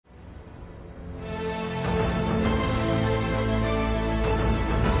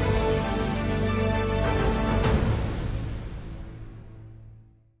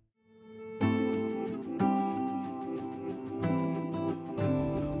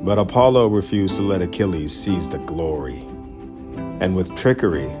But Apollo refused to let Achilles seize the glory, and with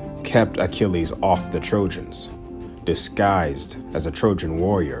trickery kept Achilles off the Trojans. Disguised as a Trojan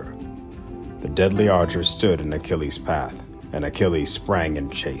warrior, the deadly archer stood in Achilles' path, and Achilles sprang in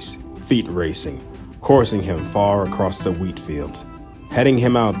chase, feet racing, coursing him far across the wheat fields, heading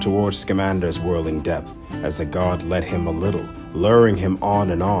him out towards Scamander's whirling depth as the god led him a little, luring him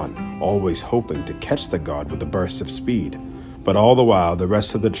on and on, always hoping to catch the god with a burst of speed. But all the while the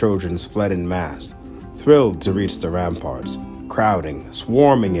rest of the Trojans fled in mass, thrilled to reach the ramparts, crowding,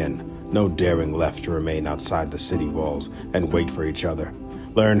 swarming in, no daring left to remain outside the city walls and wait for each other,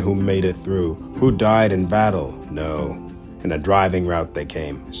 learn who made it through, who died in battle. No, in a driving rout they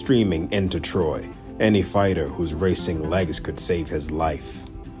came, streaming into Troy, any fighter whose racing legs could save his life.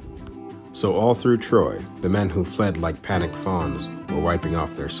 So all through Troy, the men who fled like panicked fawns were wiping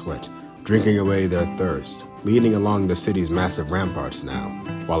off their sweat, drinking away their thirst, leading along the city's massive ramparts now,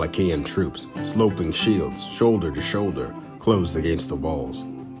 while Achaean troops, sloping shields, shoulder to shoulder, closed against the walls.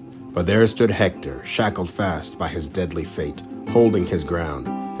 But there stood Hector, shackled fast by his deadly fate, holding his ground,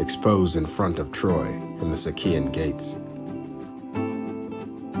 exposed in front of Troy in the Achaean gates.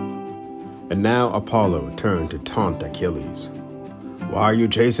 And now Apollo turned to taunt Achilles. "Why are you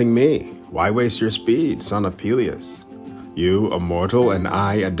chasing me? Why waste your speed, son of Peleus? You, a mortal, and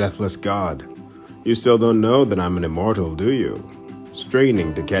I, a deathless god. You still don't know that I'm an immortal, do you?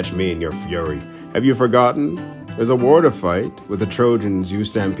 Straining to catch me in your fury. Have you forgotten? There's a war to fight with the Trojans you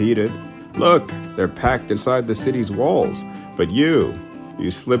stampeded. Look, they're packed inside the city's walls. But you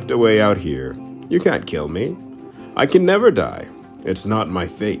slipped away out here. You can't kill me. I can never die. It's not my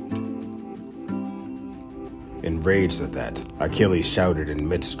fate." Enraged at that, Achilles shouted in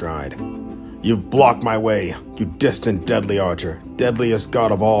mid-stride, "You've blocked my way, you distant deadly archer, deadliest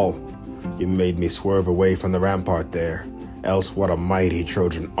god of all. You made me swerve away from the rampart there, else what a mighty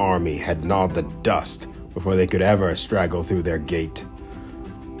Trojan army had gnawed the dust before they could ever straggle through their gate.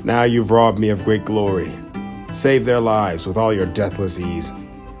 Now you've robbed me of great glory. Save their lives with all your deathless ease.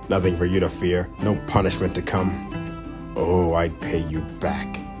 Nothing for you to fear, no punishment to come. Oh, I'd pay you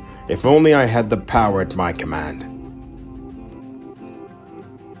back. If only I had the power at my command."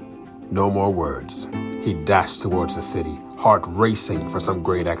 No more words. He dashed towards the city, heart racing for some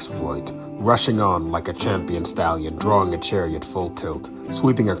great exploit, rushing on like a champion stallion, drawing a chariot full tilt,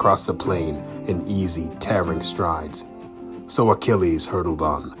 sweeping across the plain in easy, tearing strides. So Achilles hurtled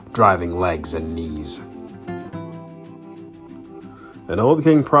on, driving legs and knees. And old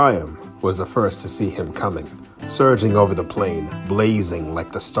King Priam was the first to see him coming, surging over the plain, blazing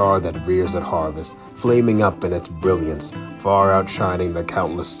like the star that rears at harvest, flaming up in its brilliance, far outshining the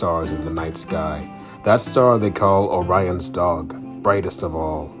countless stars in the night sky. That star they call Orion's dog, brightest of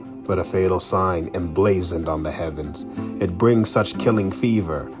all, but a fatal sign emblazoned on the heavens. It brings such killing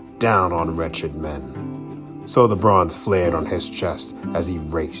fever down on wretched men. So the bronze flared on his chest as he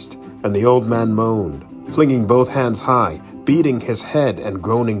raced, and the old man moaned, flinging both hands high, beating his head and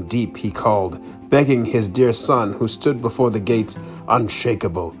groaning deep, he called, begging his dear son who stood before the gates,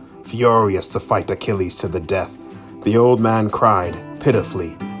 unshakable, furious to fight Achilles to the death. The old man cried,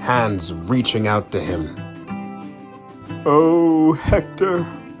 pitifully, hands reaching out to him. "Oh, Hector,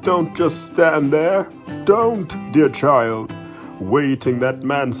 don't just stand there. Don't, dear child, waiting that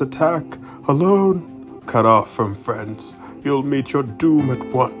man's attack, alone, cut off from friends. You'll meet your doom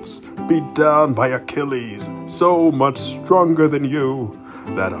at once, beat down by Achilles, so much stronger than you,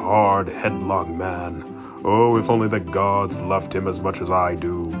 that hard, headlong man. Oh, if only the gods loved him as much as I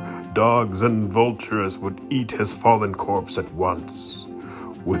do, dogs and vultures would eat his fallen corpse at once.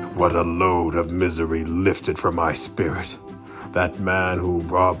 With what a load of misery lifted from my spirit. That man who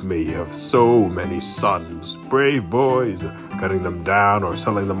robbed me of so many sons, brave boys, cutting them down or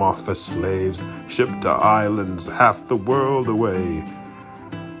selling them off as slaves, shipped to islands half the world away.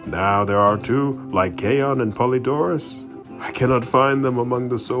 Now there are two, Lycaon and Polydorus. I cannot find them among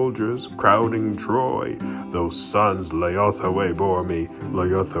the soldiers, crowding Troy. Those sons Laothoe bore me,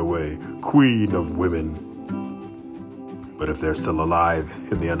 Laothoe, queen of women. But if they're still alive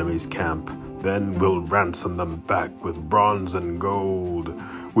in the enemy's camp, then we'll ransom them back with bronze and gold.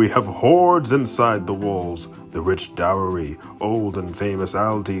 We have hoards inside the walls, the rich dowry old and famous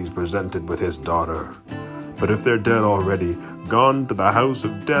Altes presented with his daughter. But if they're dead already, gone to the house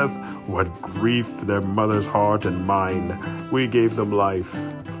of death, what grief to their mother's heart and mine. We gave them life.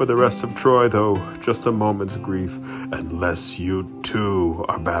 For the rest of Troy, though, just a moment's grief, unless you too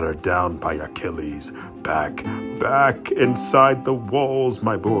are battered down by Achilles. Back inside the walls,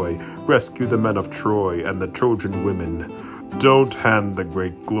 my boy. Rescue the men of Troy and the Trojan women. Don't hand the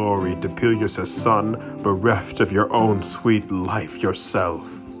great glory to Peleus' son, bereft of your own sweet life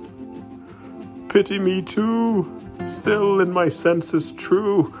yourself. pity me too. Still in my senses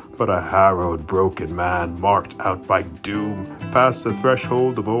true, but a harrowed, broken man, marked out by doom, past the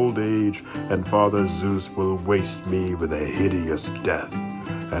threshold of old age, and Father Zeus will waste me with a hideous death.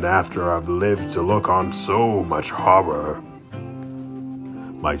 And after I've lived to look on so much horror,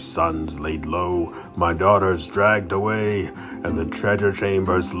 my sons laid low, my daughters dragged away, and the treasure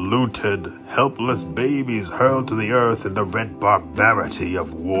chambers looted, helpless babies hurled to the earth in the red barbarity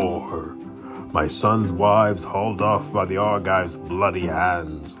of war. My sons' wives hauled off by the Argives' bloody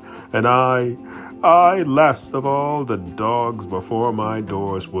hands, and I, last of all, the dogs before my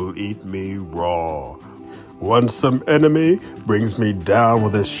doors will eat me raw. Once some enemy brings me down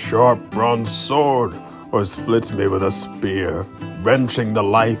with his sharp bronze sword, or splits me with a spear, wrenching the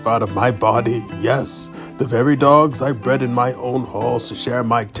life out of my body. Yes, the very dogs I bred in my own halls to share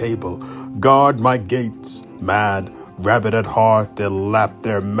my table, guard my gates. Mad, rabid at heart, they'll lap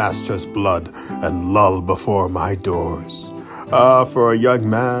their master's blood and lull before my doors. Ah, for a young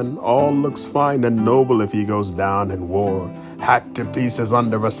man, all looks fine and noble if he goes down in war, hacked to pieces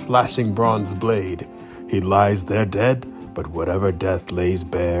under a slashing bronze blade. He lies there dead, but whatever death lays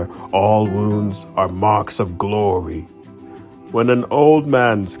bare, all wounds are marks of glory. When an old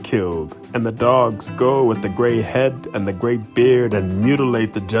man's killed, and the dogs go with the gray head and the gray beard and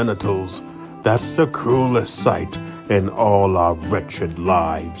mutilate the genitals, that's the cruelest sight in all our wretched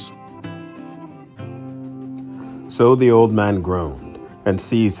lives. So the old man groaned, and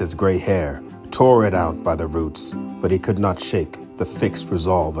seized his gray hair, tore it out by the roots, but he could not shake the fixed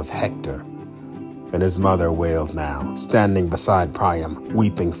resolve of Hector. And his mother wailed now, standing beside Priam,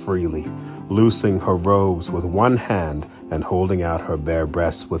 weeping freely, loosing her robes with one hand and holding out her bare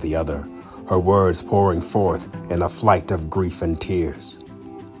breasts with the other, her words pouring forth in a flight of grief and tears.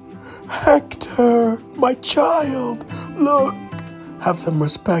 Hector, my child, look, have some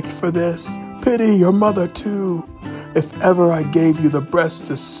respect for this, pity your mother too. If ever I gave you the breast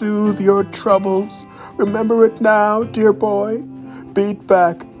to soothe your troubles, remember it now, dear boy. Beat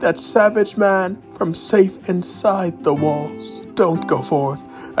back that savage man from safe inside the walls. Don't go forth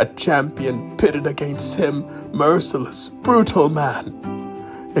a champion pitted against him, merciless, brutal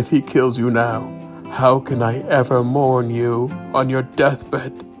man. If he kills you now, how can I ever mourn you on your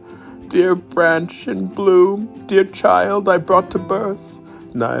deathbed? Dear branch in bloom, dear child I brought to birth,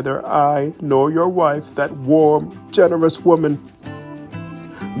 neither I nor your wife, that warm, generous woman,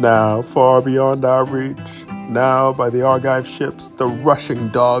 now far beyond our reach, now by the Argive ships, the rushing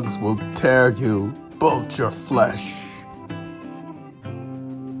dogs will tear you, bulge your flesh.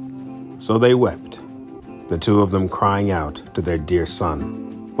 So they wept, the two of them crying out to their dear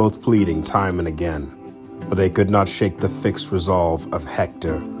son, both pleading time and again. But they could not shake the fixed resolve of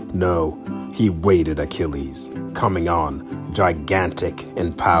Hector. No, he waited Achilles, coming on, gigantic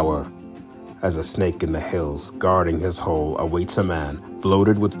in power. As a snake in the hills, guarding his hole, awaits a man,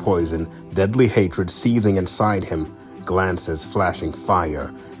 bloated with poison, deadly hatred seething inside him, glances flashing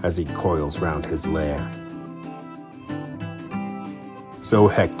fire as he coils round his lair. So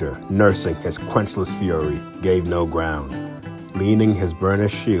Hector, nursing his quenchless fury, gave no ground, leaning his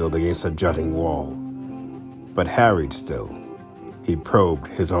burnished shield against a jutting wall. But harried still, he probed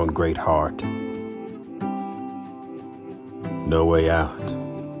his own great heart. No way out.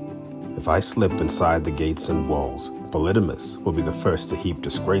 If I slip inside the gates and walls, Polydamas will be the first to heap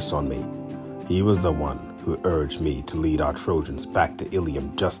disgrace on me. He was the one who urged me to lead our Trojans back to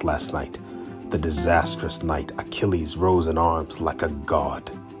Ilium just last night, the disastrous night Achilles rose in arms like a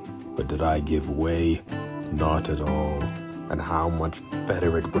god. But did I give way? Not at all. And how much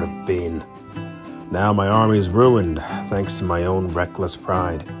better it would have been. Now my army is ruined, thanks to my own reckless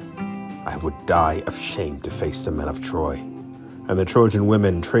pride. I would die of shame to face the men of Troy, and the Trojan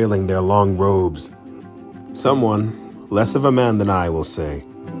women trailing their long robes. Someone, less of a man than I, will say,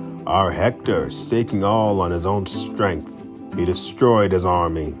 our Hector, staking all on his own strength, he destroyed his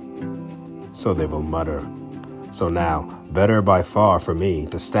army. So they will mutter. So now, better by far for me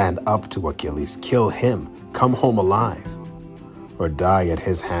to stand up to Achilles, kill him, come home alive, or die at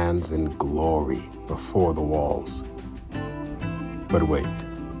his hands in glory before the walls. But wait,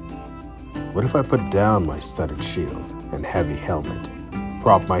 what if I put down my studded shield and heavy helmet,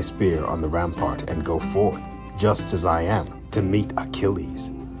 prop my spear on the rampart, and go forth, just as I am, to meet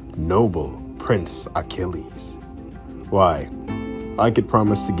Achilles, noble Prince Achilles? Why, I could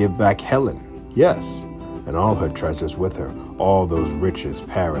promise to give back Helen, yes, and all her treasures with her, all those riches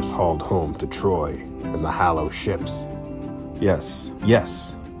Paris hauled home to Troy in the Hallow ships. Yes,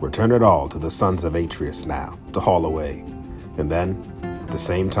 yes, return it all to the sons of Atreus now, to haul away, and then, at the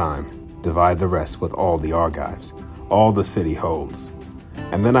same time, divide the rest with all the Argives, all the city holds.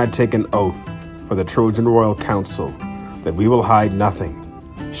 And then I'd take an oath, for the Trojan Royal Council that we will hide nothing,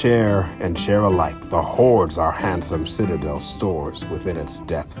 share and share alike, the hoards our handsome citadel stores within its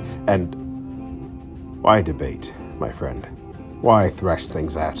depth. And why debate, my friend? Why thresh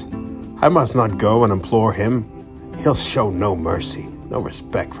things out? I must not go and implore him. He'll show no mercy, no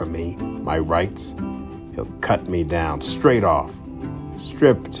respect for me, my rights. He'll cut me down straight off,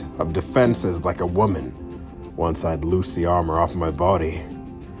 stripped of defenses like a woman, once I'd loose the armor off my body.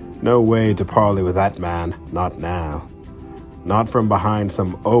 No way to parley with that man, not now. Not from behind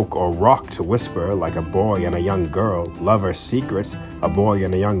some oak or rock to whisper like a boy and a young girl, lovers' secrets a boy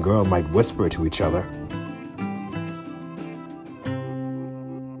and a young girl might whisper to each other.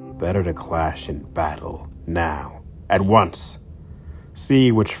 Better to clash in battle, now, at once.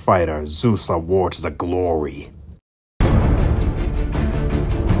 See which fighter Zeus awards the glory.